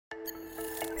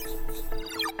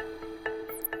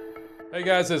Hey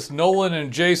guys, it's Nolan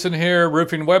and Jason here,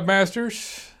 Roofing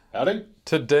Webmasters. Howdy.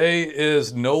 Today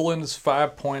is Nolan's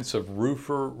 5 points of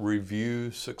roofer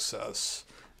review success.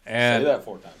 And say that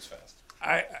 4 times fast.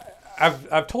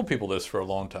 I've told people this for a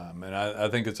long time, and I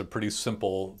think it's a pretty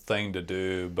simple thing to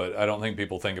do, but I don't think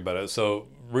people think about it. So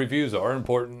reviews are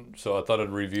important, so I thought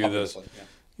I'd review Obviously, this.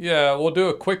 Yeah, we'll do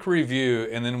a quick review,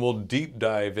 and then we'll deep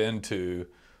dive into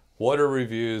what are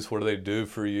reviews, what do they do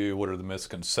for you, what are the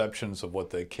misconceptions of what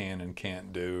they can and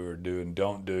can't do, or do and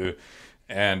don't do,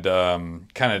 and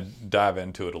kind of dive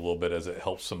into it a little bit as it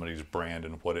helps somebody's brand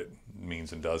and what it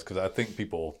means and does, because I think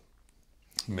people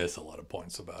miss a lot of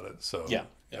points about it. So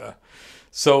Yeah.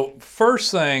 So first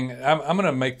thing, I'm going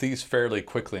to make these fairly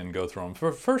quickly and go through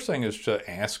them. First thing is to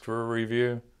ask for a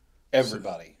review.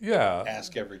 Everybody. Yeah.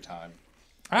 Ask every time.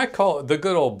 I call it the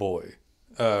good old boy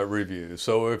review.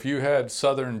 So if you had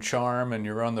Southern Charm and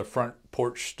you're on the front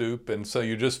porch stoop and so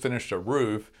you just finished a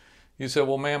roof, you said,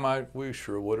 well, ma'am, we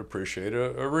sure would appreciate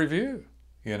a review.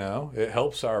 You know, it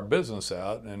helps our business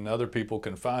out and other people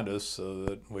can find us so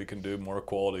that we can do more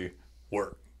quality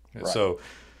work. Right.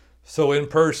 So in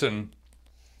person,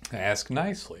 ask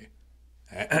nicely.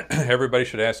 Everybody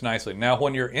should ask nicely. Now,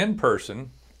 when you're in person,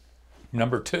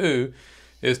 number 2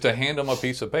 is to hand them a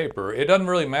piece of paper. It doesn't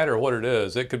really matter what it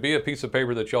is. It could be a piece of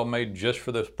paper that y'all made just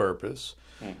for this purpose,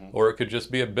 or it could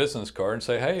just be a business card and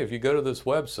say, hey, if you go to this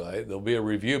website, there'll be a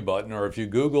review button, or if you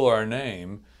Google our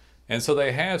name. And so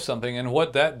they have something, and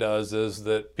what that does is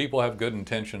that people have good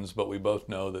intentions, but we both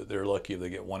know that they're lucky if they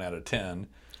get 1 out of 10.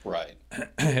 Right.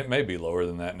 It may be lower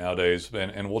than that nowadays,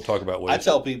 and we'll talk about what I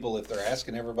tell people if they're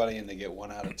asking everybody and they get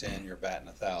 1 out of 10, you're batting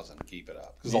 1,000. Keep it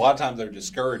up. Because a lot of times they're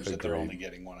discouraged that they're only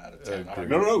getting 1 out of 10. I'm like,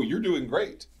 no, you're doing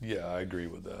great. Yeah, I agree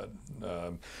with that.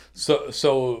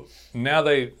 So now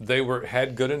they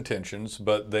had good intentions,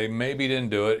 but they maybe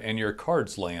didn't do it, and your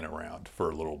card's laying around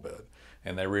for a little bit,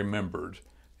 and they remembered,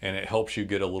 and it helps you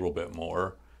get a little bit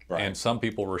more. Right. And some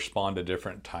people respond to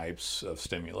different types of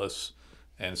stimulus.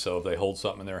 And so if they hold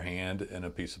something in their hand and a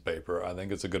piece of paper, I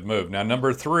think it's a good move. Now,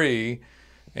 number 3,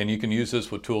 and you can use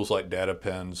this with tools like data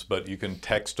pens, but you can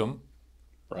text them.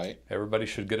 Right. Everybody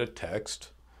should get a text,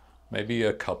 maybe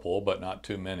a couple, but not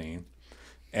too many.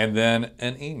 And then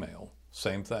an email,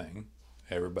 same thing.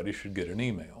 Everybody should get an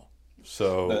email.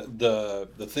 So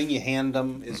the thing you hand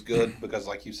them is good because,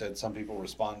 like you said, some people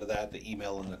respond to that. The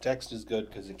email and the text is good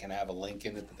because it can have a link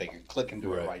in it that they can click and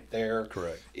do it right there.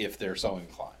 Correct. If they're so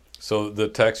inclined. So the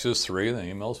text is 3 and the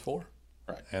email's 4.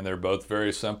 Right. And they're both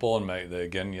very simple,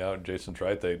 and Jason's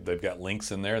right. They've got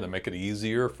links in there that make it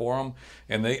easier for them.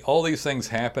 And all these things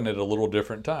happen at a little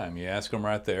different time. You ask them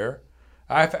right there.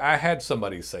 I had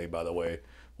somebody say, by the way,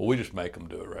 well, we just make them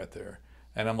do it right there.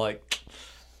 And I'm like,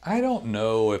 I don't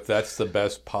know if that's the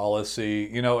best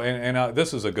policy, and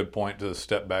this is a good point to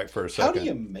step back for a second. How do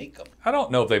you make them? I don't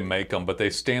know if they make them, but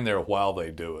they stand there while they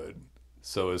do it.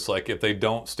 So it's like if they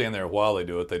don't stand there while they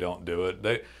do it, they don't do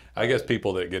it. I guess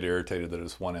people that get irritated that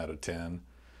it's 1 out of 10.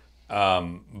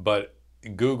 But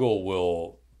Google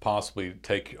will possibly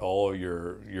take all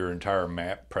your entire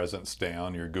map presence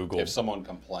down, your Google. If someone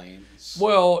complains.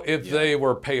 Well, if they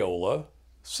were payola.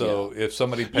 So if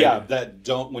somebody paid,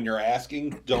 when you're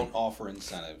asking, don't offer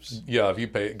incentives. Yeah, if you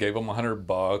gave them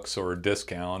 $100 or a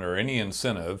discount or any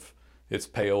incentive, it's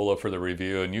payola for the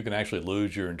review, and you can actually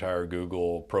lose your entire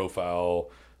Google profile,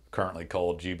 currently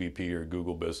called GBP or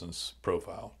Google Business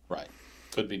Profile. Right.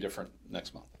 Could be different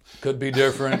next month. Could be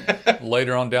different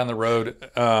later on down the road,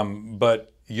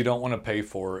 but you don't want to pay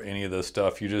for any of this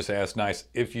stuff. You just ask nice.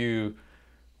 If you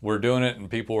were doing it and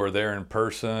people were there in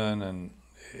person, and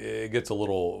it gets a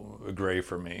little gray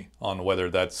for me on whether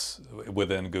that's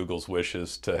within Google's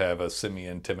wishes to have a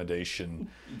semi-intimidation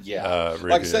review.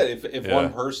 Like I said, if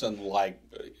one person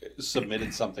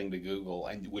submitted something to Google,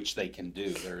 and which they can do,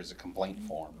 there is a complaint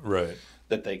form. Right.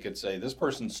 That they could say, this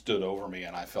person stood over me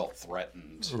and I felt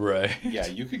threatened. Right. Yeah,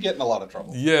 you could get in a lot of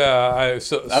trouble. Yeah.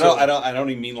 I don't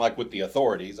even mean like with the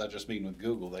authorities. I just mean with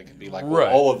Google. They could be like,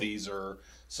 well, all of these are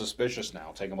suspicious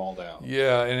now. Take them all down.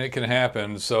 Yeah, and it can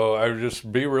happen. So I would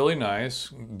just be really nice,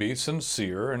 be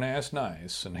sincere, and ask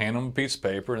nice, and hand them a piece of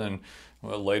paper, and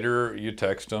then later you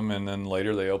text them, and then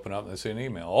later they open up and they see an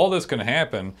email. All this can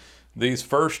happen. These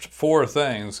first 4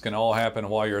 things can all happen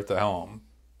while you're at the home.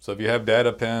 So if you have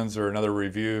data pens or another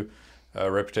review,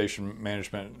 reputation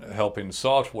management helping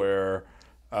software,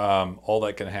 all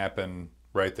that can happen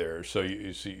right there. So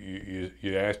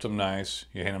you ask them nice,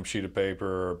 you hand them a sheet of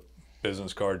paper or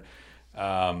business card,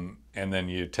 and then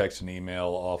you text an email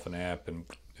off an app, and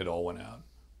it all went out.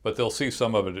 But they'll see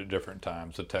some of it at different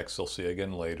times. The text they'll see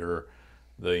again later.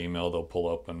 the email they'll pull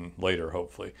open later,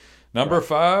 hopefully. Number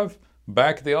 5,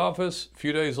 back at the office, a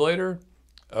few days later,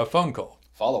 a phone call.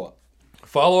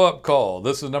 Follow-up call.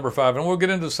 This is number 5, and we'll get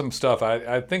into some stuff.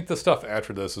 I think the stuff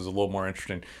after this is a little more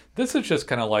interesting. This is just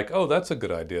kind of like, oh, that's a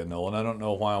good idea, Nolan. I don't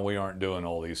know why we aren't doing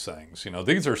all these things.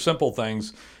 These are simple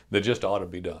things that just ought to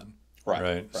be done.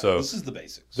 Right. So this is the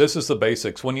basics. This is the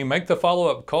basics. When you make the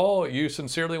follow-up call, you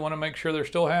sincerely want to make sure they're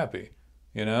still happy.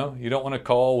 You don't want to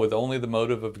call with only the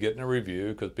motive of getting a review,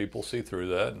 because people see through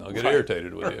that and they'll get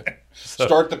irritated with you. So,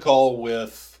 start the call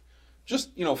with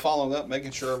just, following up,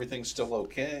 making sure everything's still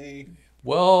okay.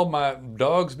 Well, my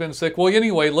dog's been sick. Well,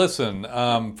 anyway, listen,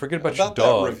 forget about your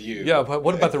dog. That review. Yeah, but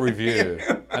what about the review?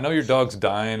 I know your dog's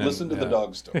dying. Listen to the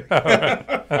dog story.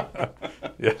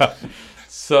 Yeah.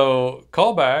 So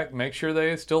call back, make sure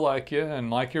they still like you and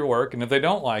like your work. And if they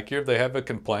don't like you, if they have a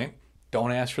complaint,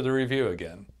 don't ask for the review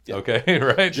again. Yeah. Okay,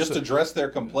 right? Just address their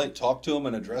complaint. Talk to them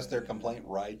and address their complaint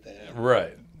right then.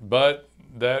 Right. But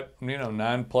that,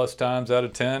 9+ times out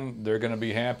of 10, they're going to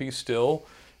be happy still.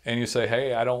 And you say,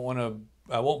 hey, I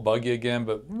won't bug you again,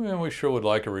 but we sure would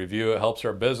like a review. It helps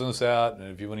our business out.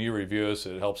 And when you review us,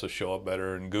 it helps us show up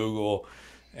better in Google.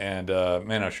 And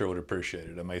man, I sure would appreciate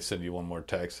it. I may send you one more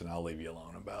text and I'll leave you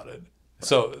alone about it. Right.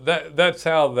 So that's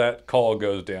how that call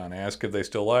goes down. Ask if they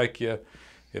still like you,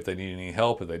 if they need any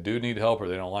help. If they do need help or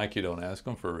they don't like you, don't ask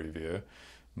them for a review.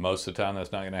 Most of the time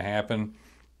that's not going to happen.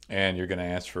 And you're going to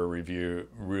ask for a review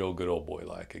real good old boy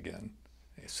like again.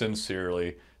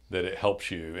 Sincerely, that it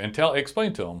helps you. And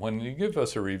explain to them, when you give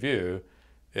us a review,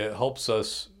 it helps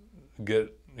us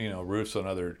get roofs on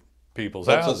other people's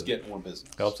houses. Helps us get more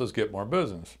business. Helps us get more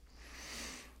business.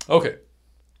 Okay,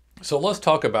 so let's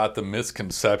talk about the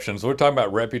misconceptions. We're talking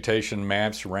about reputation,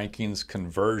 maps, rankings,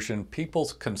 conversion,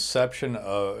 people's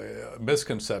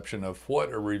misconception of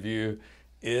what a review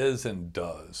is and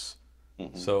does.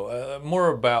 Mm-hmm. So more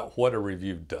about what a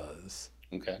review does.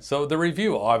 Okay. So the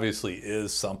review obviously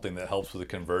is something that helps with the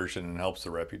conversion and helps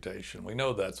the reputation. We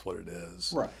know that's what it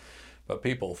is. Right. But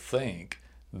people think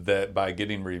that by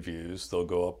getting reviews, they'll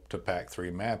go up to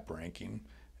PAC3 map ranking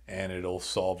and it'll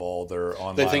solve all their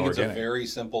online They think organic. It's a very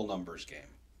simple numbers game.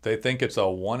 They think it's a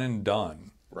one and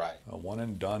done. Right. A one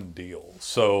and done deal.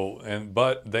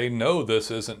 But they know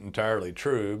this isn't entirely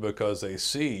true because they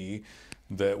see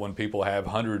that when people have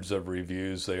hundreds of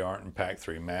reviews, they aren't in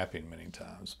PAC3 mapping many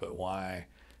times. But why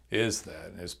is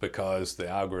that? It's because the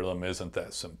algorithm isn't that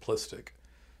simplistic.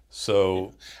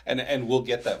 So, and we'll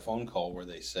get that phone call where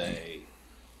they say,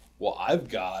 well, I've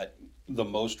got the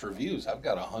most reviews. I've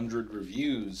got 100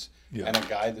 reviews, and a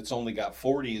guy that's only got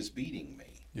 40 is beating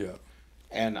me. Yeah.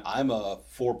 And I'm a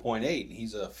 4.8, and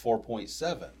he's a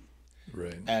 4.7.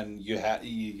 Right. And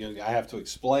I have to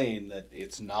explain that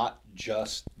it's not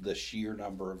just the sheer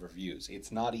number of reviews.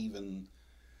 It's not even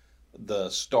the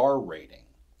star rating,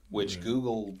 which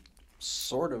Google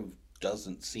sort of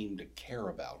doesn't seem to care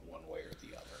about one way or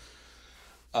the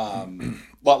other.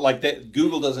 But like that,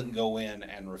 Google doesn't go in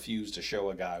and refuse to show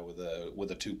a guy with a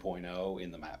 2.0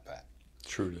 in the map pack.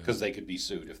 True. Because they could be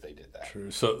sued if they did that. True.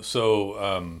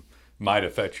 So might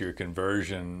affect your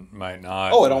conversion, might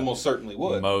not. Oh, it almost certainly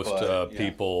would.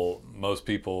 Most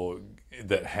people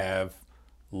that have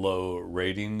low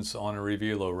ratings on a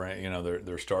review,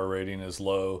 their star rating is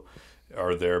low,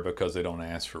 are there because they don't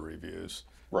ask for reviews.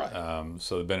 Right.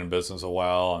 So they've been in business a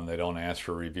while and they don't ask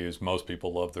for reviews. Most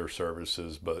people love their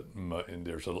services, but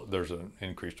there's an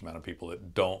increased amount of people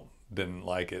that didn't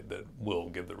like it that will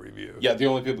give the review. Yeah, the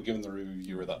only people giving the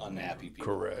review are the unhappy people.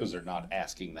 Correct. Because they're not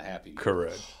asking the happy people.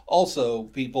 Correct. Also,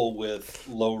 people with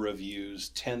low reviews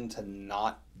tend to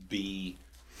not be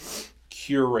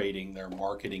curating their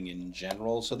marketing in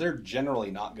general, so they're generally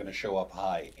not going to show up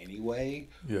high anyway.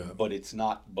 Yeah. But it's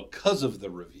not because of the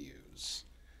reviews.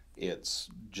 It's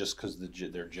just because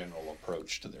their general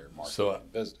approach to their marketing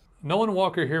business. Nolan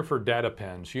Walker here for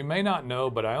DataPens. You may not know,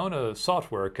 but I own a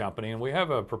software company, and we have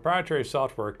a proprietary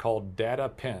software called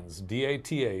DataPens,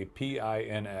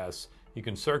 DATAPINS. You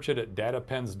can search it at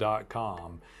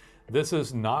datapens.com. This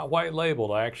is not white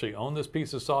labeled. I actually own this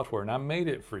piece of software, and I made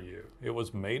it for you. It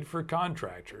was made for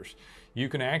contractors. You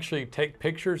can actually take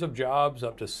pictures of jobs,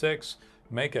 up to 6,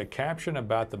 make a caption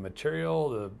about the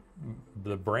material,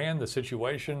 the brand, the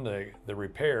situation, the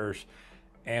repairs,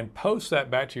 and post that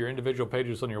back to your individual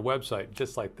pages on your website,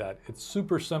 just like that. It's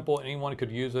super simple. Anyone could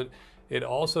use it. It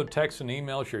also texts and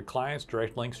emails your clients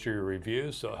direct links to your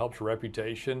reviews, so it helps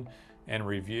reputation and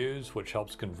reviews, which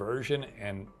helps conversion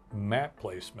and map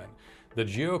placement. The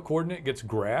geo coordinate gets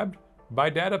grabbed Buy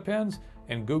data pens,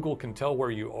 and Google can tell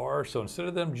where you are. So instead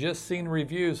of them just seeing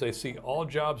reviews, they see all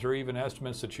jobs or even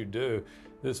estimates that you do.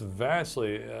 This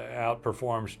vastly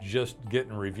outperforms just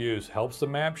getting reviews. Helps the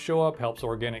map show up, helps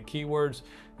organic keywords,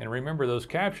 and remember those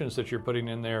captions that you're putting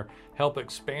in there help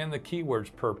expand the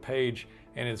keywords per page,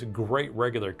 and it's great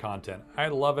regular content. I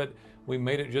love it. We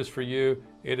made it just for you.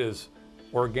 It is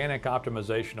organic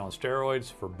optimization on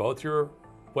steroids for both your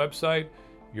website,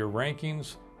 your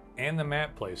rankings, and the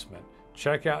map placement.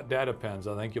 Check out Data Pens.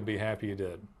 I think you'll be happy you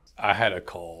did. I had a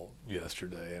call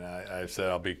yesterday, and I said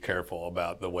I'll be careful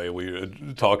about the way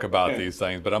we talk about these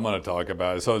things, but I'm going to talk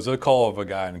about it. So it's a call of a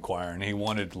guy inquiring. He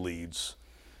wanted leads,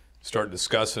 start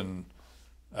discussing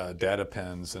data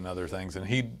pens and other things, and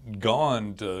he'd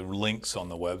gone to links on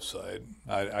the website.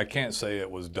 I can't say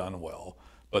it was done well,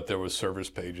 but there was service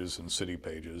pages and city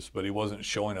pages, but he wasn't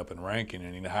showing up in ranking,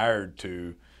 and he hired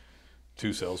two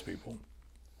salespeople,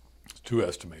 2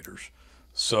 estimators.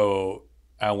 So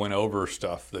I went over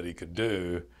stuff that he could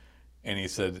do, and he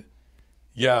said,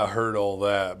 yeah, I heard all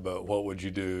that, but what would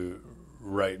you do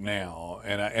right now?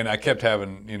 And I kept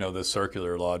having, this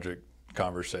circular logic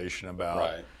conversation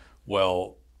about,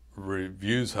 well,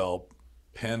 reviews help,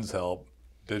 pens help,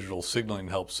 digital signaling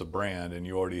helps the brand, and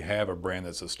you already have a brand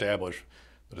that's established,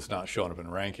 but it's not showing up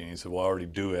in ranking. He said, well, I already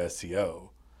do SEO.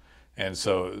 And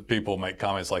so people make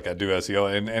comments like I do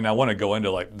SEO, and I want to go into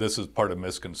like this is part of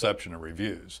misconception of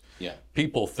reviews. Yeah.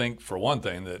 People think, for one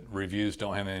thing, that reviews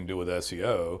don't have anything to do with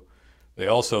SEO. They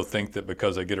also think that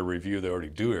because they get a review, they already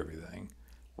do everything.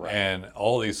 Right. And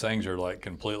all these things are like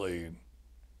completely,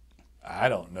 I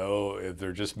don't know if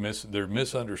they're just they're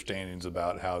misunderstandings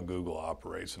about how Google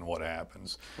operates and what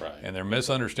happens. Right. And they're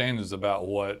misunderstandings about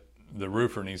what the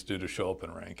roofer needs to do to show up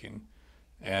in ranking.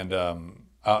 And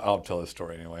I'll tell this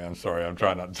story anyway. I'm sorry. I'm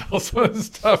trying not to tell some of this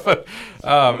stuff. But,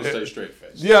 stay straight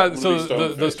faced. Yeah,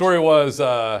 so the story was,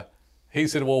 he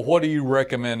said, well, what do you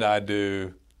recommend I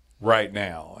do right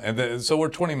now? And so we're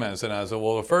 20 minutes, and I said,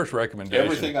 well, the first recommendation.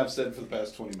 Everything I've said for the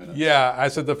past 20 minutes. Yeah, I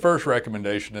said the first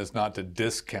recommendation is not to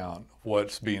discount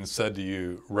what's being said to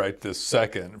you right this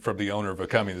second from the owner of a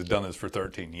company that's done this for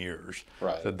 13 years.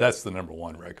 Right. So that's the number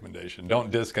one recommendation.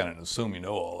 Don't discount it and assume you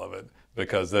know all of it.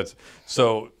 Because that's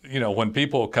so, when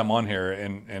people come on here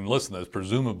and listen to this,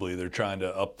 presumably they're trying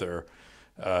to up their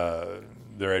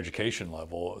education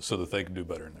level so that they can do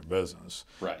better in their business.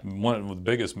 Right. One of the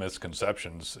biggest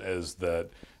misconceptions is that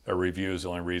a review is the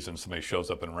only reason somebody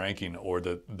shows up in ranking, or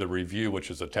that the review,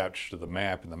 which is attached to the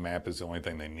map, and the map is the only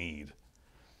thing they need.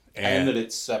 And that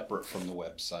it's separate from the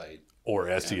website. Or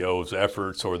SEO's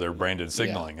efforts or their branded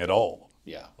signaling at all.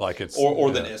 Yeah. Like it's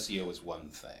or that SEO is one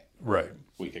thing. Right.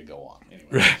 We could go on.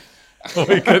 Anyway.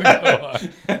 We could go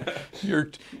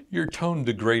on. Your tone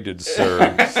degraded,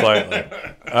 sir, slightly.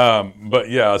 But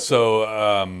yeah,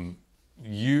 so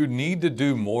you need to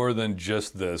do more than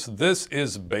just this. This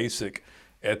is basic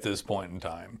at this point in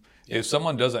time. If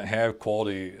someone doesn't have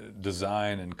quality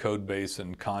design and code base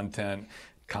and content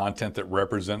that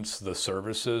represents the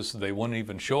services, they wouldn't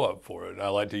even show up for it. I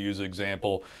like to use an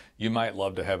example. You might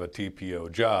love to have a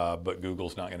TPO job, but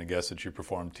Google's not going to guess that you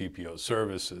perform TPO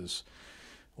services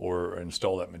or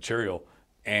install that material.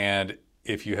 And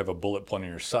if you have a bullet point on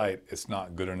your site, it's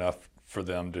not good enough for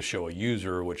them to show a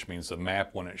user, which means the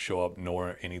map wouldn't show up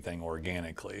nor anything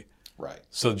organically. Right.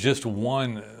 So just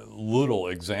one little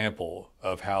example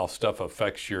of how stuff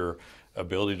affects your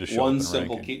ability to show up in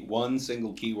ranking. One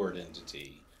single keyword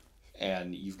entity,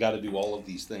 and you've got to do all of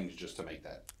these things just to make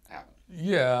that happen.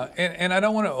 Yeah, and I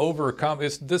don't want to overcome.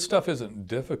 This stuff isn't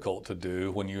difficult to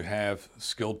do when you have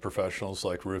skilled professionals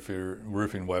like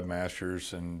roofing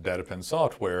webmasters and DataPen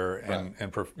software,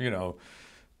 and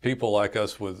people like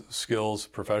us with skills,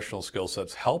 professional skill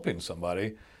sets, helping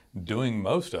somebody, doing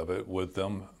most of it with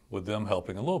them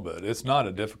helping a little bit. It's not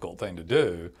a difficult thing to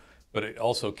do, but it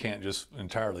also can't just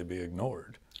entirely be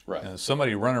ignored. Right. And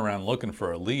somebody running around looking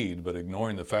for a lead, but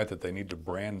ignoring the fact that they need to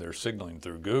brand their signaling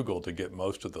through Google to get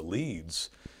most of the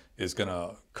leads is going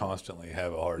to constantly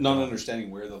have a hard time. Not understanding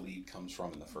where the lead comes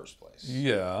from in the first place.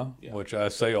 Yeah, which I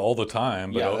say all the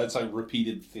time. But that's a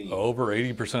repeated theme. Over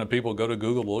 80% of people go to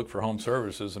Google to look for home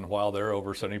services, and while they're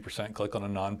over 70% click on a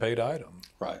non-paid item.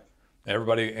 Right.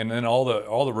 Everybody, and then all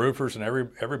the roofers and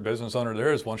every business owner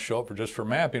there is wants to show up just for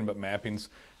mapping, but mapping's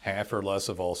half or less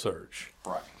of all search.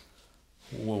 Right.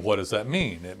 Well, what does that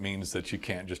mean? It means that you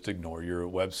can't just ignore your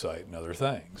website and other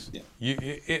things. Yeah.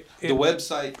 The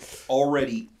website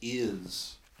already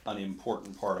is an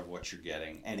important part of what you're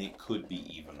getting, and it could be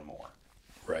even more.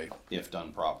 Right. If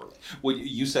done properly. Well,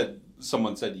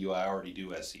 someone said to you, I already do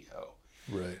SEO.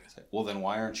 Right. Well, then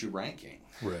why aren't you ranking?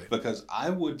 Right. Because I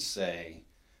would say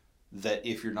that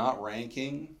if you're not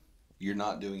ranking, you're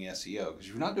not doing SEO. Because if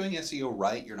you're not doing SEO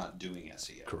right, you're not doing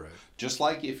SEO. Correct. Just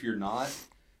like if you're not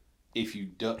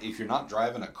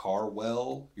driving a car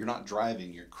well, you're not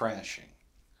driving, you're crashing.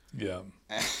 Yeah.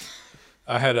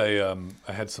 I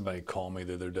had somebody call me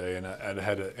the other day, and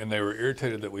and they were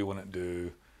irritated that we wouldn't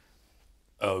do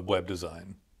a web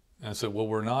design. And I said,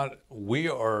 well, we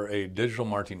are a digital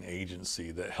marketing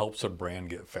agency that helps a brand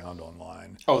get found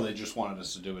online. Oh, they just wanted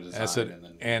us to do a design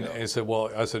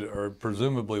I said, or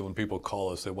presumably when people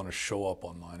call us, they want to show up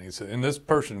online. He said, and this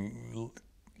person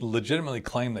legitimately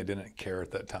claimed they didn't care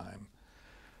at that time.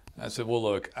 I said, well,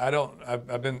 look,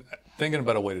 I've been thinking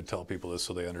about a way to tell people this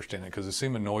so they understand it, because they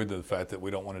seem annoyed at the fact that we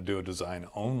don't want to do a design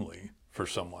only for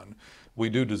someone. We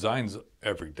do designs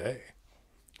every day,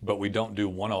 but we don't do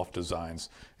one-off designs.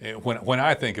 When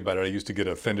I think about it, I used to get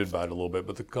offended by it a little bit,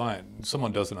 but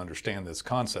someone doesn't understand this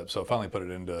concept. So I finally put it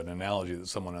into an analogy that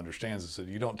someone understands. I said,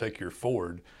 you don't take your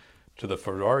Ford to the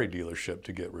Ferrari dealership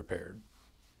to get repaired.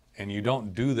 And you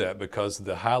don't do that because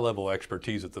the high-level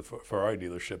expertise at the Ferrari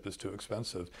dealership is too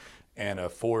expensive, and a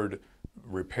Ford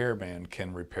repairman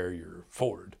can repair your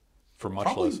Ford for much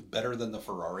Probably less. better than the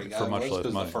Ferrari guy for much was, less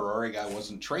because the money. Ferrari guy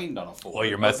wasn't trained on a Ford. Well,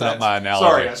 you're messing up my analogy.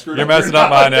 Sorry, I screwed You're up messing your up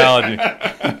my analogy.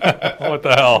 analogy. What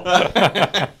the hell?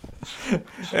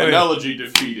 Analogy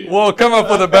defeated. Well, come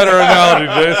up with a better analogy,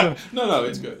 Jason. No,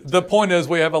 it's good. The point is,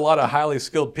 we have a lot of highly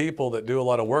skilled people that do a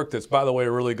lot of work that's, by the way,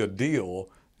 a really good deal,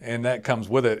 and that comes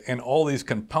with it. And all these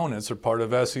components are part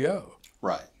of SEO.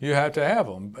 Right. You have to have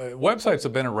them. Websites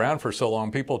have been around for so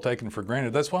long, people take them for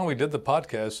granted. That's why we did the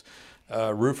podcast,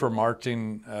 Roofer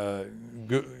Marketing,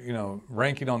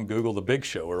 ranking on Google, The Big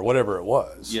Show, or whatever it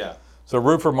was. Yeah. So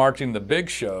Roofer Marketing, The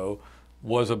Big Show,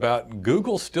 was about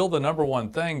Google's still the number one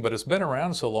thing, but it's been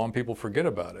around so long, people forget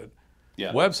about it.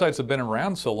 Yeah. Websites have been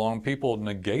around so long, people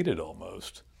negate it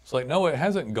almost. It's like, no, it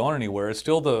hasn't gone anywhere. It's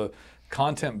still the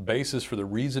content basis for the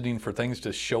reasoning for things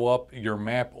to show up your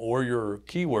map or your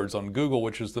keywords on Google,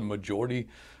 which is the majority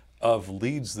of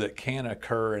leads that can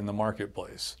occur in the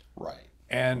marketplace. Right.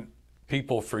 And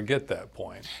people forget that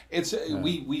point. It's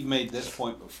we've made this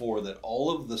point before, that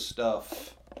all of the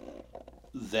stuff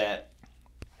that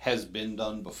has been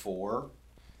done before,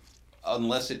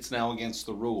 unless it's now against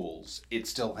the rules, it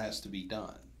still has to be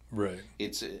done. Right.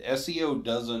 It's SEO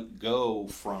doesn't go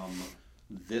from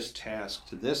this task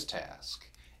to this task.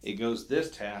 It goes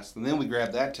this task, and then we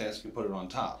grab that task and put it on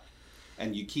top,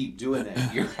 and you keep doing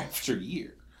that year after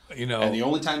year. And the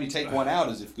only time you take one out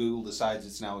is if Google decides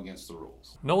it's now against the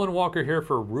rules. Nolan Walker here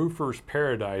for Roofers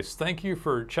Paradise. Thank you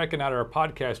for checking out our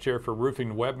podcast here for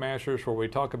Roofing Webmasters, where we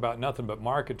talk about nothing but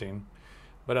marketing.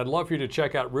 But I'd love for you to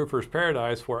check out Roofers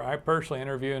Paradise, where I personally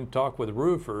interview and talk with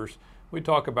roofers. We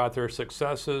talk about their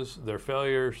successes, their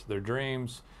failures, their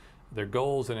dreams, their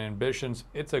goals and ambitions.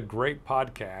 It's a great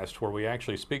podcast where we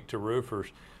actually speak to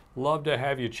roofers. Love to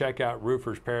have you check out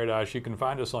Roofers Paradise. You can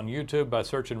find us on YouTube by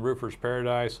searching Roofers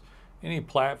Paradise. Any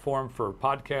platform for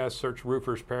podcasts, search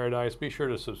Roofers Paradise. Be sure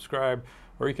to subscribe,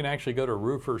 or you can actually go to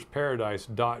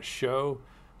roofersparadise.show.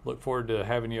 Look forward to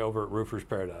having you over at Roofers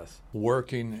Paradise.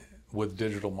 Working with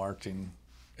digital marketing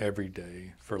every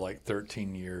day for like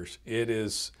 13 years,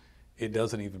 it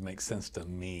doesn't even make sense to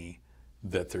me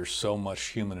that there's so much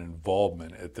human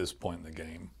involvement at this point in the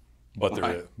game. But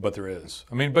there is.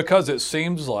 I mean, because it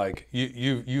seems like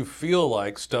you feel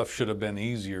like stuff should have been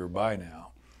easier by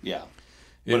now. Yeah.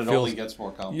 But it only gets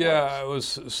more complex. Yeah,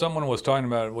 someone was talking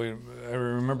about it. I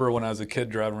remember when I was a kid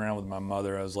driving around with my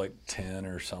mother, I was like 10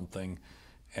 or something,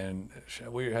 and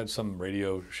we had some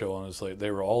radio show on. It's like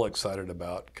they were all excited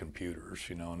about computers,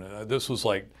 and this was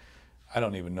like, I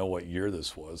don't even know what year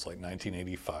this was, like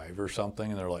 1985 or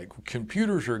something, and they're like,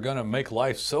 computers are going to make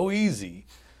life so easy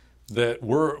that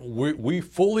we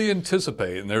fully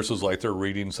anticipate, and theirs was like they're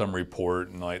reading some report,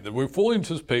 and like we fully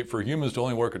anticipate for humans to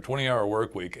only work a 20-hour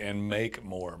work week and make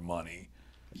more money.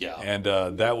 Yeah. And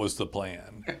that was the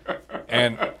plan.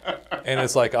 And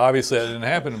it's like, obviously that didn't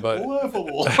happen, but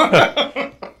Laughable.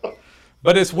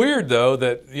 But it's weird though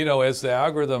that, as the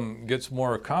algorithm gets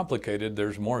more complicated,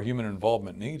 there's more human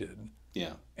involvement needed.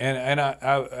 Yeah. And I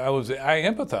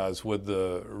empathize with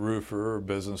the roofer or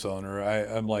business owner.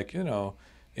 I'm like,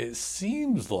 it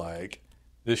seems like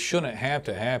this shouldn't have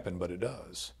to happen, but it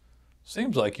does.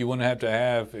 Seems like you wouldn't have to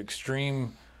have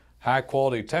extreme high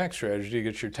quality tax strategy to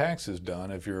get your taxes done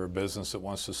if you're a business that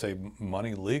wants to save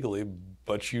money legally,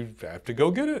 but you have to go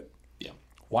get it. Yeah.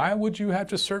 Why would you have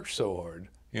to search so hard,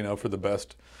 for the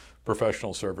best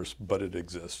professional service? But it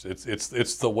exists.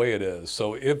 It's the way it is.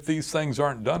 So if these things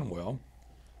aren't done well,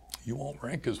 you won't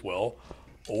rank as well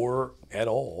or at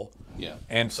all. Yeah.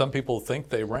 And some people think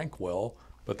they rank well,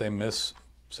 but they miss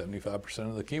 75%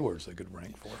 of the keywords they could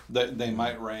rank for. They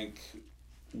might rank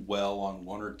well on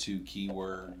one or two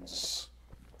keywords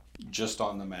just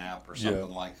on the map or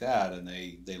something like that, and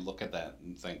they look at that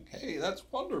and think, hey, that's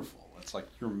wonderful. It's like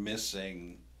you're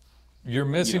missing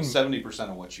 70%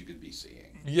 of what you could be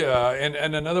seeing. Yeah,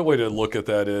 and another way to look at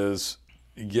that is,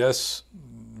 yes,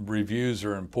 reviews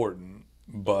are important,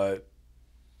 but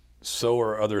so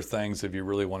are other things if you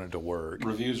really want it to work.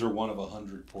 Reviews are one of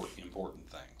 100 important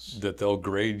things. That they'll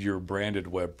grade your branded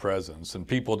web presence. And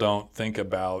people don't think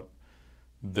about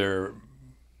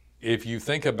if you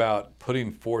think about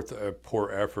putting forth a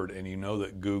poor effort and you know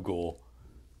that Google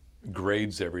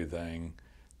grades everything,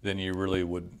 then you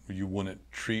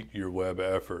wouldn't treat your web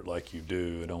effort like you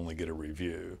do and only get a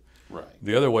review. Right.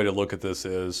 The other way to look at this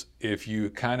is if you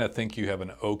kind of think you have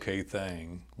an okay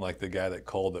thing, like the guy that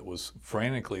called that was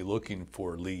frantically looking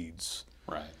for leads,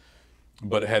 right,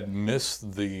 but had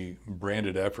missed the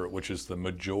branded effort, which is the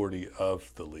majority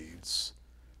of the leads.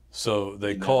 So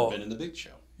they call. Never been in the big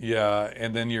show. Yeah,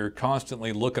 and then you're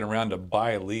constantly looking around to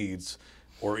buy leads,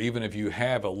 or even if you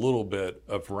have a little bit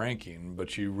of ranking,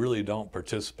 but you really don't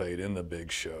participate in the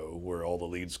big show where all the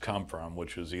leads come from,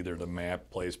 which is either the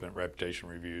map placement, reputation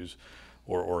reviews,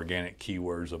 or organic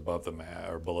keywords above the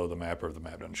map or below the map, or if the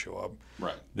map doesn't show up.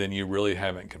 Right. Then you really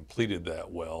haven't completed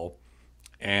that well,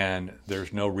 and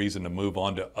there's no reason to move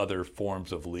on to other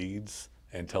forms of leads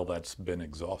until that's been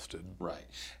exhausted. Right.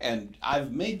 And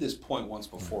I've made this point once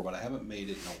before, but I haven't made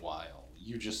it in a while.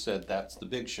 You just said that's the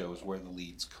big show, is where the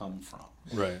leads come from.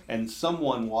 Right. And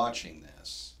someone watching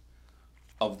this,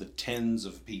 of the tens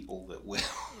of people that will,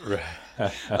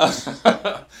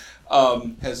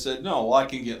 has said, no, well, I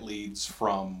can get leads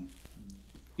from,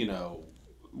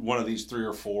 one of these 3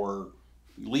 or 4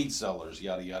 lead sellers,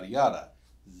 yada, yada, yada.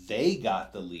 They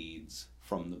got the leads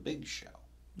from the big show.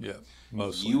 Yeah,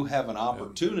 mostly. You have an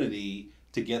opportunity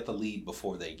to get the lead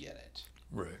before they get it.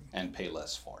 Right. And pay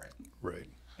less for it. Right.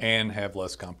 And have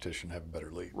less competition, have a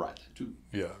better lead. Right.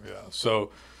 Yeah.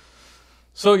 So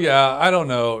yeah, I don't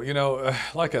know.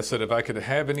 Like I said, if I could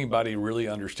have anybody really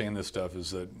understand this stuff,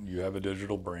 is that you have a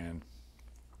digital brand.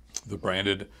 The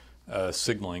branded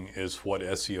signaling is what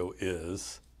SEO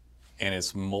is, and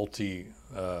it's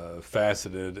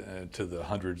multi-faceted to the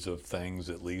hundreds of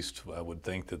things, at least I would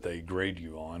think, that they grade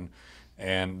you on.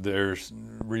 And there's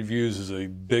reviews is a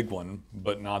big one,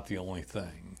 but not the only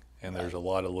thing. And there's a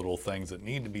lot of little things that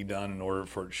need to be done in order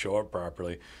for it to show up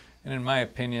properly. And in my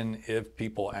opinion, if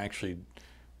people actually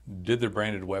did their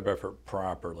branded web effort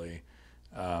properly,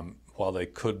 while they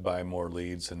could buy more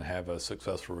leads and have a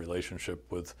successful relationship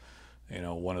with,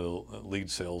 one of the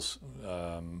lead sales,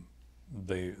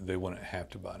 they wouldn't have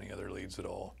to buy any other leads at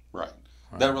all. Right.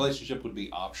 That relationship would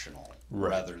be optional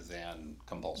rather than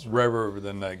compulsory. Rather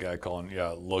than that guy calling,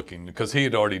 looking, because he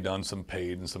had already done some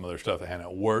paid and some other stuff that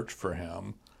hadn't worked for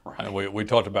him. Right. And we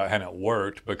talked about hadn't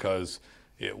worked because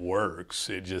it works.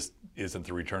 It just isn't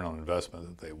the return on investment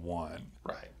that they want.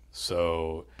 Right.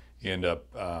 So you end up,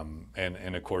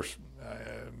 and of course,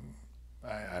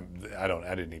 I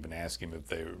didn't even ask him if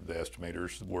the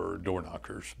estimators were door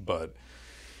knockers, but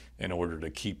in order to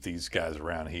keep these guys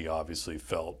around, he obviously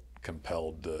felt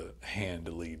compelled to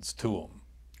hand leads to them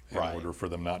in order for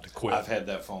them not to quit. I've had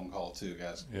that phone call too,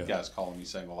 guys. Yeah. Guys calling me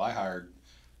saying, well, I hired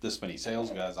this many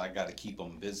sales guys, I got to keep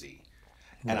them busy.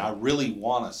 And I really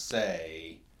want to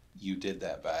say you did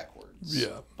that backwards.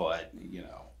 Yeah. But,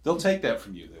 they'll take that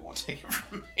from you. They won't take it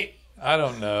from me. I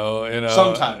don't know.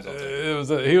 Sometimes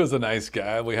he was a nice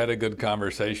guy. We had a good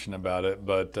conversation about it,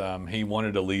 but he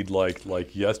wanted to lead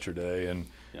like yesterday, and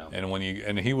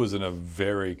he was in a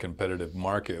very competitive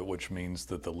market, which means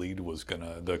that the lead was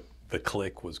the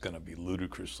click was gonna be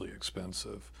ludicrously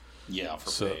expensive. Yeah,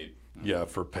 for paid. Yeah,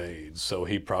 for paid. So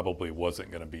he probably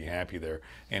wasn't going to be happy there,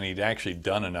 and he'd actually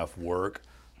done enough work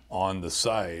on the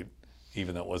site,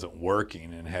 even though it wasn't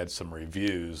working, and had some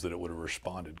reviews that it would have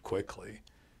responded quickly.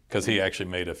 Because he actually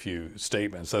made a few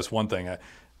statements. That's one thing.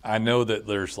 I know that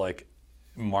there's like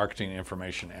marketing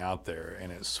information out there,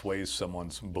 and it sways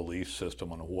someone's belief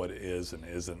system on what is and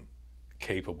isn't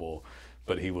capable.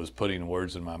 But he was putting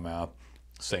words in my mouth,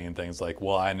 saying things like,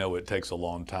 well, I know it takes a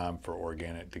long time for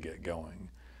organic to get going.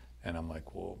 And I'm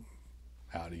like, well,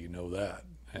 how do you know that?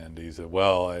 And he said,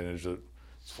 well, it's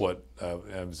what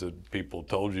people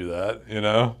told you that,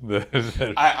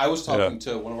 I was talking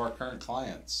to one of our current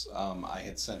clients. I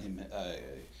had sent him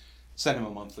a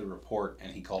monthly report,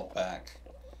 and he called back,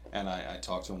 and I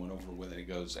talked to him, went over with it. He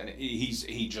goes, and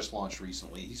he just launched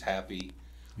recently. He's happy.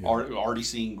 Yeah. Already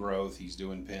seeing growth. He's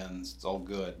doing pins. It's all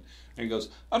good. And he goes,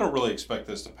 I don't really expect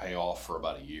this to pay off for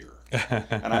about a year.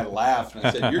 And I laughed and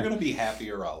I said, you're going to be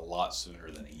happier a lot sooner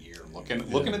than a year.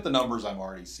 Looking at the numbers I'm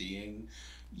already seeing,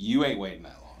 you ain't waiting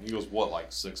that long. He goes, what,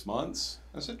 like 6 months?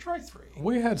 I said, try 3.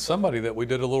 We had somebody that we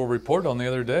did a little report on the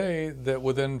other day that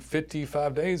within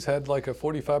 55 days had like a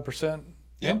 45%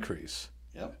 increase.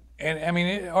 Yep. And I mean,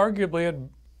 it arguably had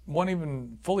wasn't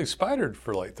even fully spidered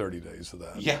for like 30 days of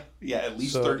that. Yeah, at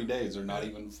least 30 days. They're not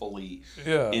even fully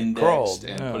indexed crawled,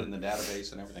 and put in the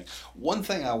database and everything. One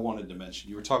thing I wanted to mention,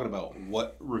 you were talking about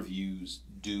what reviews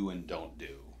do and don't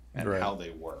do and how they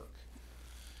work.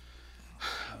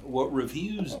 What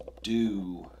reviews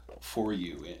do for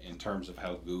you in terms of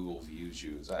how Google views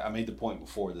you is, I made the point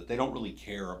before that they don't really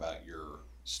care about your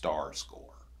star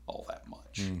score all that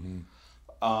much.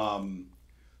 Mm-hmm.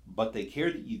 But they care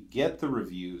that you get the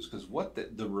reviews, because what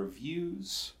the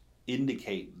reviews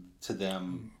indicate to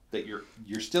them that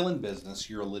you're still in business,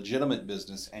 you're a legitimate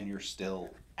business, and you're still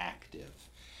active,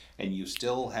 and you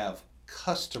still have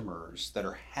customers that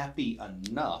are happy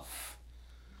enough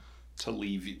to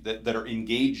leave you, that are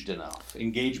engaged enough.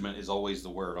 Engagement is always the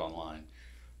word online,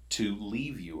 to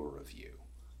leave you a review.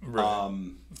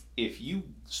 Right. If you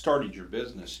started your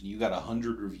business and you got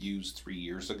 100 reviews 3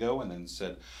 years ago and then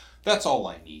said, that's all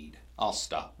I need, I'll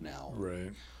stop now.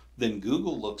 Right. Then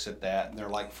Google looks at that and they're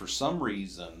like, for some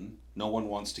reason, no one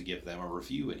wants to give them a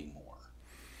review anymore.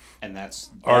 And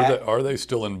are they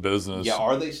still in business? Yeah,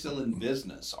 are they still in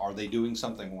business? Are they doing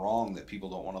something wrong that people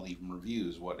don't want to leave them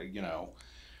reviews?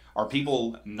 Are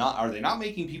they not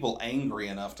making people angry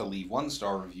enough to leave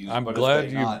 1-star reviews? But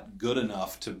if they're not good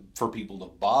enough for people to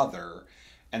bother,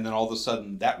 and then all of a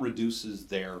sudden that reduces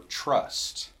their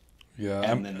trust. Yeah.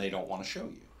 And then they don't want to show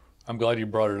you. I'm glad you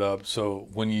brought it up. So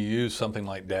when you use something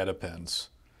like DataPens,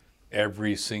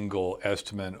 every single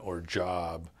estimate or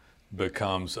job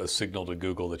becomes a signal to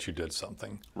Google that you did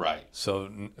something. Right. So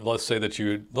let's say that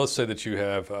you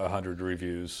have 100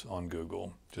 reviews on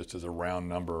Google, just as a round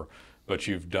number, but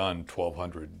you've done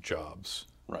 1,200 jobs.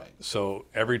 Right. So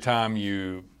every time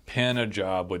you pin a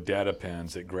job with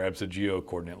DataPens, it grabs a geo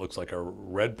coordinate. It looks like a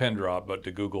red pin drop, but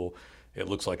to Google, it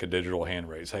looks like a digital hand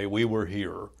raise. Hey, we were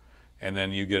here. And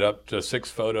then you get up to 6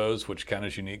 photos, which count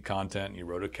as unique content. And you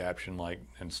wrote a caption like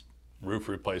roof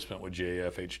replacement with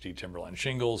GAF HD Timberline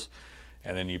shingles.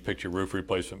 And then you picked your roof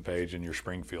replacement page and your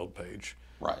Springfield page.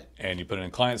 Right. And you put in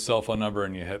a client's cell phone number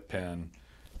and you hit pin.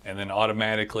 And then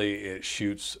automatically it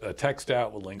shoots a text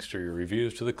out with links to your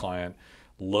reviews to the client,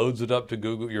 loads it up to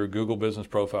your Google business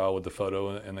profile with the photo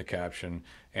and the caption,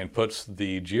 and puts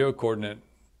the geo coordinate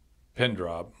pin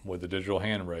drop with the digital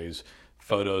hand raise,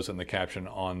 photos, and the caption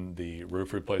on the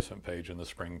roof replacement page and the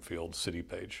Springfield city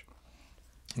page.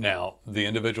 Now, the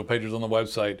individual pages on the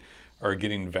website are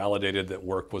getting validated that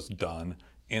work was done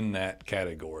in that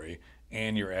category,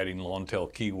 and you're adding long tail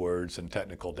keywords and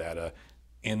technical data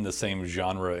in the same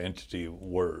genre entity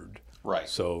word. Right.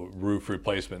 So roof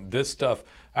replacement, this stuff,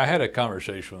 I had a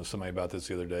conversation with somebody about this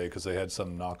the other day because they had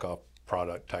some knockoff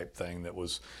product type thing that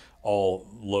was all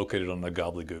located on the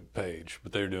gobbledygook page,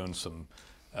 but they're doing some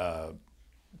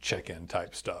check-in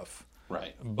type stuff.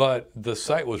 Right. But the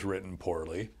site was written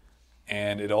poorly,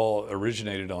 and it all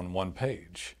originated on one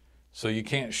page. So you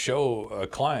can't show a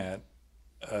client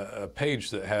a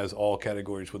page that has all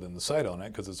categories within the site on it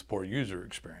because it's a poor user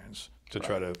experience to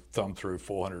try to thumb through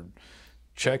 400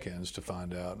 check-ins to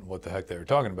find out what the heck they were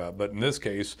talking about. But in this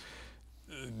case,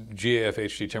 GAF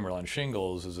HD Timberline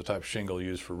shingles is a type of shingle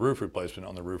used for roof replacement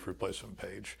on the roof replacement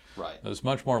page. Right. It's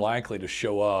much more likely to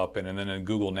show up, and then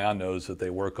Google now knows that they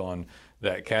work on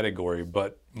that category.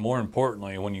 But more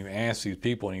importantly, when you ask these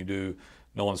people and you do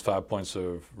Nolan's 5 points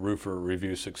of roofer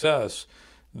review success,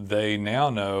 they now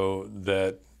know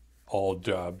that all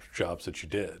jobs that you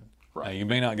did. Right. Now, you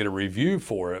may not get a review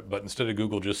for it, but instead of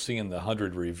Google just seeing the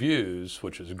 100 reviews,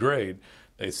 which is great,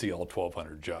 they see all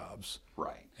 1,200 jobs.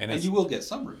 Right. And you will get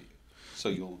some reviews. So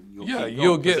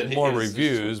you'll get more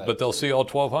reviews, but they'll see all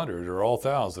 1,200 or all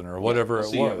 1,000 or whatever it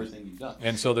was. See everything you've done.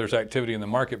 And so there's activity in the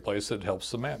marketplace that helps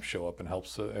the map show up and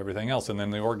helps everything else, and then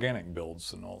the organic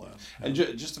builds and all that. And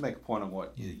just to make a point on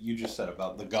what you just said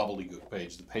about the gobbledygook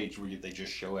page, the page where they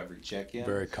just show every check-in.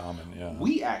 Very common, yeah.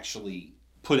 We actually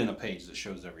put in a page that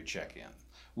shows every check-in.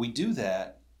 We do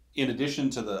that in addition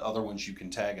to the other ones you can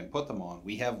tag and put them on.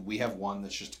 We have one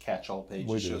that's just a catch-all page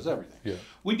that shows everything. Yeah.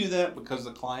 We do that because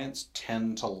the clients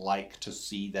tend to like to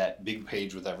see that big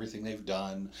page with everything they've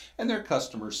done, and their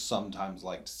customers sometimes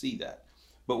like to see that.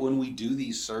 But when we do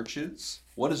these searches,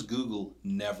 what does Google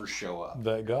never show up?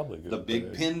 That gobbledygook. The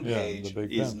big pin page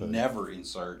is never in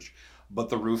search. But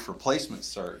the roof replacement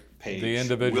page, the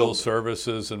individual will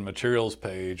services and materials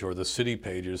page or the city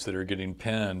pages that are getting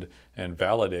pinned and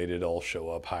validated all show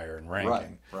up higher in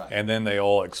ranking. Right. And then they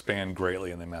all expand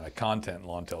greatly in the amount of content and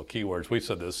long tail keywords. We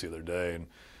said this the other day. And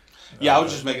Yeah, I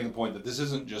was just making the point that this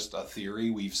isn't just a theory.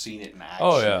 We've seen it in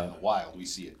action in the wild. We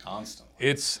see it constantly.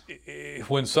 It's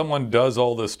when someone does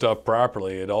all this stuff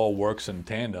properly, it all works in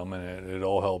tandem and it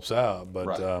all helps out.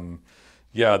 But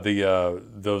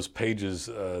those pages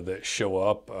that show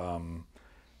up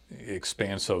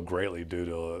expand so greatly due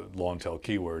to long tail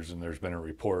keywords. And there's been a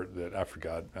report that I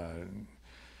forgot.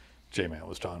 J-Man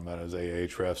was talking about as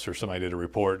Ahrefs or somebody did a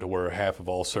report to where half of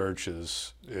all search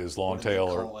is long tail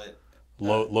or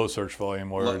low search volume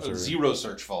words. Or zero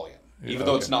search volume. Even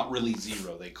though it's not really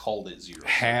zero, they called it zero.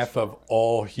 Half of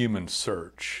all human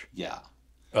search. Yeah.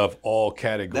 Of all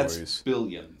categories. That's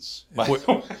billions.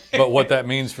 But what that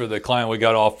means for the client, we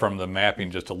got off from the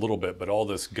mapping just a little bit, but all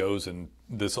this goes and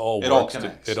this all works.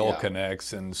 It all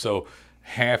connects. And so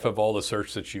half of all the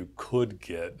search that you could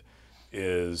get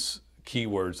is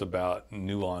keywords about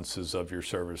nuances of your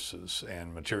services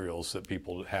and materials that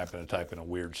people happen to type in a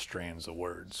weird strands of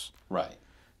words. Right.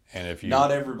 And if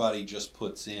not everybody just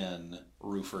puts in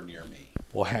roofer near me.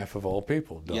 Well, half of all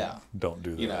people don't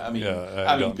do that.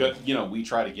 You know, we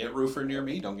try to get roofer near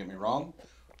me. Don't get me wrong,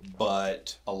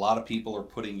 but a lot of people are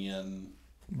putting in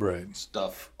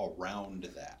stuff around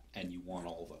that, and you want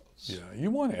all those. Yeah, you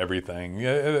want everything.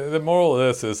 Yeah, the moral of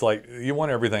this is like you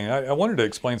want everything. I wanted to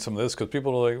explain some of this because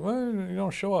people are like, well, you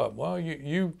don't show up. Well,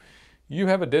 you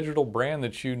have a digital brand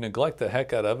that you neglect the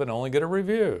heck out of and only get a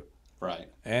review. Right.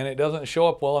 And it doesn't show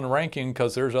up well in ranking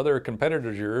because there's other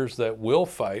competitors of yours that will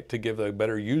fight to give a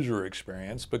better user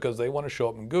experience because they want to show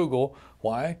up in Google.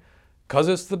 Why? Because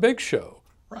it's the big show.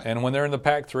 Right. And when they're in the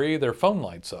pack 3, their phone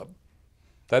lights up.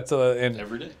 That's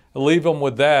every day. Leave them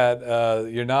with that.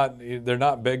 They're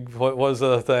not big. What was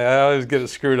the thing? I always get it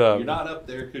screwed up. You're not up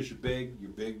there because you're big.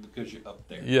 You're big because you're up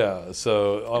there. Yeah.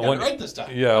 So I got it right this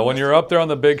time. Yeah. When you're up there on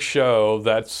the big show,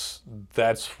 that's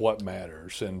what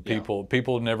matters. And people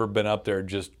have never been up there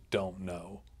just don't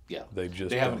know. Yeah. They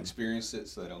haven't experienced it,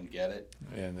 so they don't get it.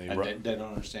 And they don't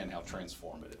understand how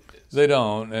transformative it is. They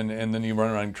don't, and then you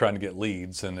run around trying to get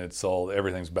leads, and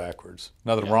everything's backwards.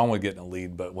 Nothing wrong with getting a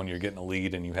lead, but when you're getting a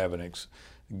lead and you haven't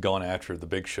gone after the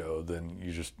big show, then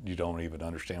you don't even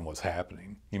understand what's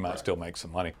happening. You might still make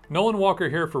some money. Nolan Walker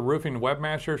here for Roofing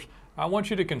Webmasters. I want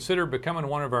you to consider becoming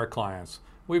one of our clients.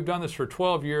 We've done this for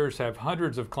 12 years, have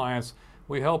hundreds of clients.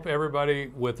 We help everybody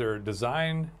with their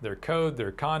design, their code,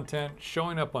 their content,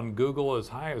 showing up on Google as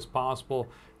high as possible.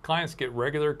 Clients get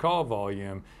regular call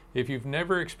volume. If you've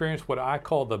never experienced what I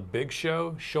call the big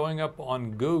show, showing up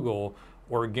on Google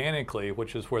organically,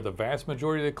 which is where the vast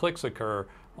majority of the clicks occur,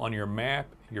 on your map,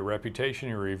 your reputation,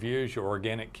 your reviews, your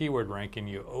organic keyword ranking,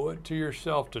 you owe it to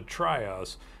yourself to try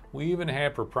us. We even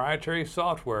have proprietary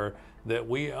software that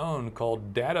we own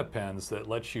called Data Pens that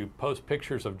lets you post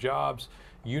pictures of jobs,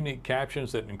 unique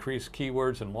captions that increase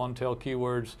keywords and long tail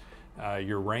keywords,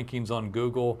 your rankings on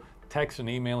Google, text and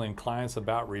emailing clients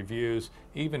about reviews,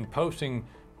 even posting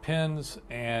pins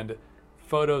and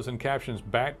photos and captions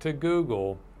back to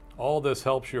Google. All this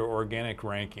helps your organic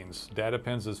rankings. Data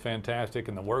Pens is fantastic,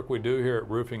 and the work we do here at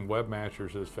Roofing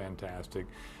Webmasters is fantastic.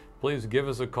 Please give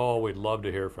us a call. We'd love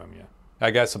to hear from you. I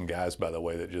got some guys, by the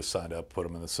way, that just signed up, put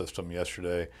them in the system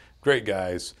yesterday. Great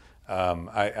guys.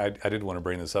 I did want to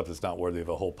bring this up. It's not worthy of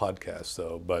a whole podcast,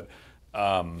 though, but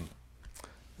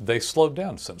they slowed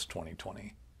down since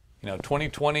 2020.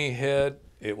 2020 hit.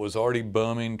 It was already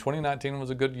booming. 2019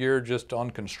 was a good year just on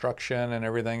construction and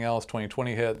everything else.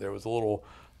 2020 hit. There was a little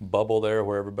bubble there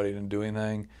where everybody didn't do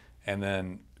anything, and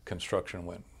then construction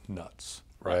went nuts,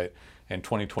 right? And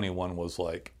 2021 was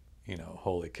like,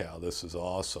 holy cow, this is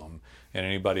awesome. And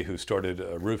anybody who started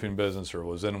a roofing business or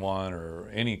was in one or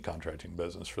any contracting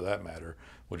business for that matter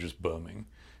was just booming.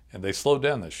 And they slowed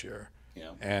down this year.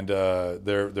 Yeah. And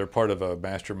they're part of a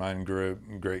mastermind group,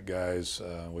 great guys.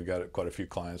 We got quite a few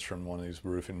clients from one of these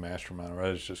roofing mastermind, or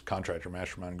it's just contractor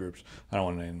mastermind groups. I don't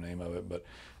want to name the name of it, but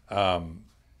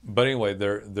anyway,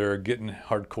 they're getting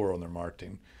hardcore on their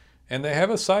marketing. And they have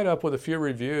a site up with a few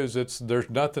reviews. There's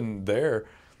nothing there,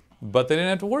 but they didn't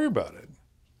have to worry about it.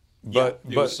 But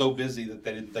it was so busy that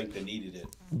they didn't think they needed it.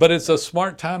 But it's a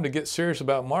smart time to get serious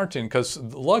about marketing, because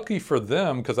lucky for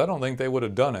them, because I don't think they would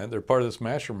have done it. They're part of this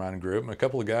mastermind group, and a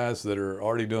couple of guys that are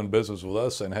already doing business with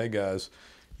us saying, hey guys,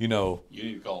 you need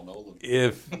to call Nolan.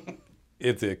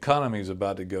 If the economy is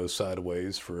about to go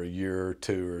sideways for a year or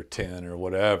 2 or 10 or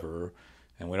whatever,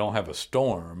 and we don't have a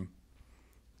storm,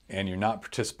 and you're not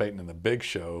participating in the big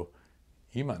show,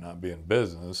 you might not be in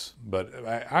business. But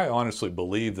I honestly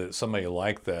believe that somebody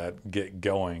like that get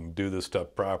going, do this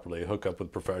stuff properly, hook up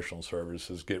with professional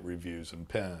services, get reviews and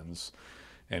pins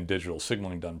and digital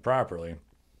signaling done properly,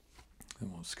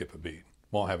 and won't skip a beat,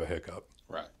 won't have a hiccup.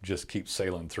 Right. Just keep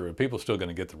sailing through. People are still going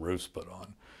to get the roofs put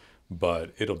on,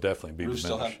 but it'll definitely be Roofs diminished.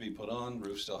 still have to be put on.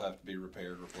 Roofs still have to be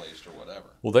repaired, replaced, or whatever.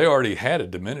 Well, they already had a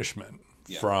diminishment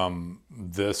Yeah. from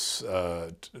this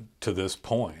to this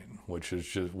point, which is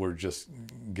just we're just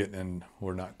getting in.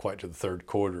 We're not quite to the third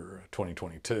quarter of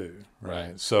 2022,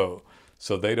 right? So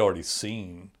they'd already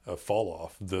seen a fall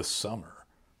off this summer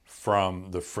from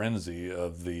the frenzy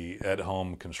of the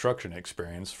at-home construction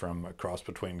experience, from a cross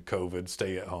between COVID,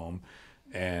 stay at home,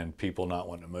 and people not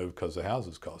wanting to move because the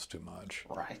houses cost too much,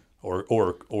 Right.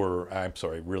 or I'm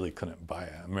sorry, really couldn't buy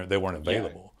it. I mean, they weren't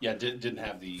available. Yeah, didn't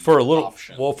have the For a little,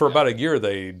 option. well, for Yeah. about a year,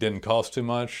 they didn't cost too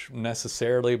much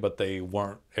necessarily, but they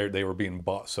weren't. They were being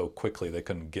bought so quickly they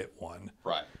couldn't get one,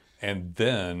 Right. and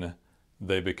then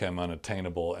they become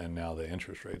unattainable, and now the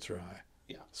interest rates are high.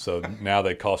 Yeah. So now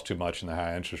they cost too much in the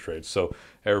high interest rates. So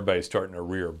everybody's starting to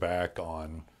rear back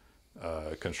on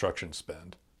construction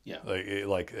spend, Yeah.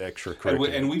 like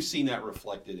extracurricular. And we've seen that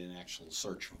reflected in actual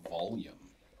search volume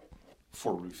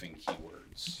for roofing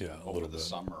keywords. Yeah, a over little the bit.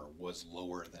 summer was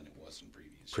lower than it was in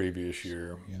previous. Previous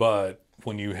year. But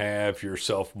when you have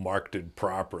yourself marketed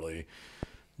properly,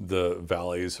 the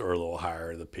valleys are a little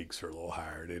higher, the peaks are a little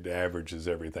higher. It averages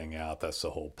everything out. That's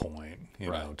the whole point, you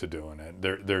know, Right. to doing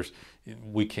it.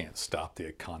 We can't stop the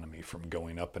economy from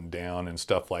going up and down and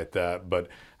stuff like that. But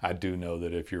I do know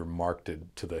that if you're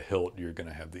marketed to the hilt, you're going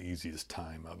to have the easiest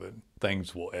time of it.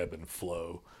 Things will ebb and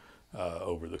flow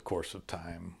over the course of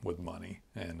time with money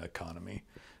and economy.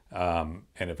 And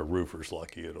if a roofer's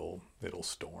lucky, it'll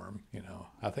storm. You know,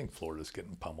 I think Florida's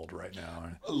getting pummeled right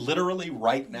now. Literally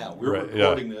right now, we're Right, yeah.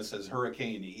 recording this as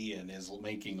Hurricane Ian is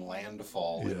making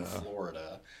landfall in Yeah.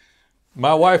 Florida.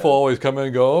 My wife will always come in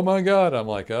and go, "Oh my God!" I'm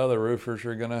like, "Oh, the roofers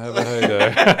are gonna have a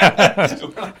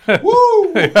heyday."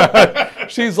 Woo!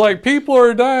 She's like, "People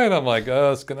are dying." I'm like,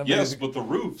 "Oh, it's gonna be Yes, but the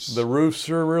roofs. the roofs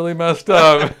are really messed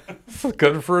up. It's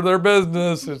good for their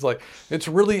business." It's like it's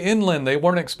really inland. They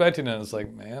weren't expecting it. It's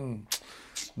like, man,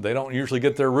 they don't usually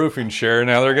get their roofing share.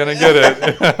 Now they're gonna get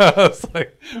it. It's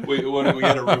like, we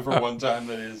had a roofer one time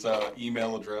that his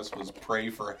email address was pray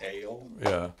for hail.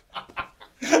 yeah.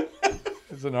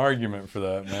 It's an argument for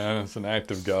that, man. It's an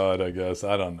act of God, I guess.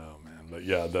 I don't know, man. But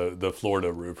yeah, the Florida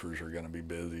roofers are going to be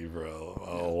busy for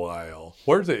a while.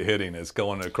 Where's it hitting? It's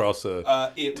going across the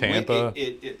Tampa?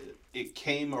 It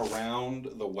came around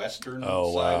the western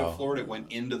Oh, side wow. of Florida. It went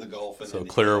into the Gulf. And So then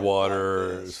Clearwater,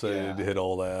 hit like this. so yeah. it hit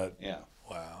all that. Yeah.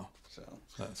 Wow, So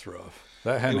that's rough.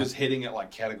 That it hadn't, was hitting at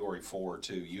like Category 4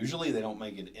 too. Usually they don't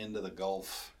make it into the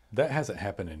Gulf. that hasn't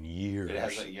happened in years. It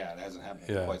hasn't happened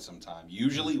Yeah. in quite some time.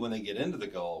 Usually when they get into the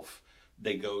Gulf,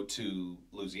 they go to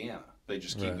Louisiana. They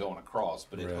just keep Right. going across,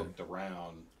 but it Right. hooked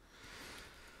around.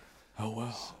 Oh,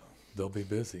 well, they'll be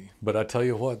busy. But I tell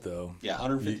you what, though, Yeah,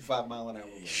 155 mile an hour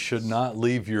winds. should not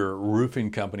leave your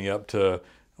roofing company up to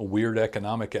weird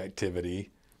economic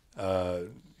activity,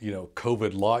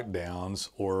 COVID lockdowns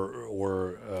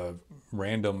or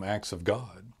random acts of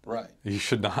God. Right. You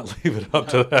should not leave it up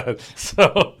to that.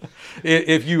 So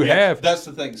if you have, That's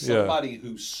the thing. Somebody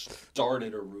who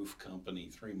started a roof company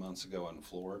 3 months ago in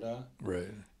Florida right,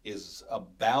 is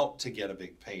about to get a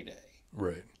big payday.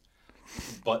 right.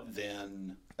 But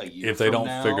then a year If they from don't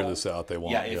now, figure this out, they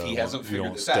won't. Yeah, if he hasn't you figured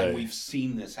won't this out, stay. and we've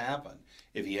seen this happen.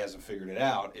 If he hasn't figured it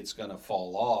out, it's going to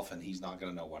fall off, and he's not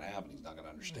going to know what happened. He's not going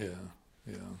to understand.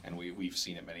 Yeah. And we've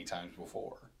seen it many times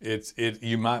before.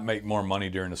 You might make more money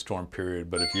during the storm period,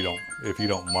 but if you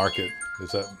don't market,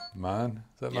 is that mine?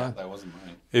 Is that Yeah, mine? that wasn't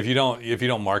mine. If you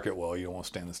don't market well, you won't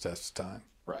stand the test of time.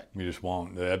 Right. You just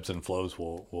won't. The ebbs and flows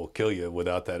will kill you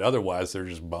without that. Otherwise, they're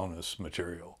just bonus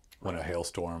material when a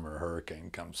hailstorm or a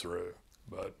hurricane comes through.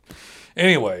 But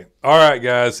anyway, all right,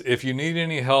 guys, if you need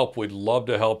any help, we'd love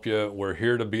to help you. We're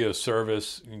here to be of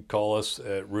service. You can call us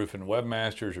at Roofing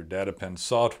Webmasters or DataPen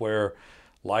Software.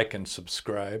 Like and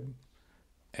subscribe.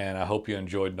 And I hope you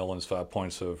enjoyed Nolan's 5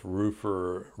 points of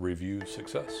roofer review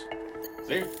success.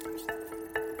 See you.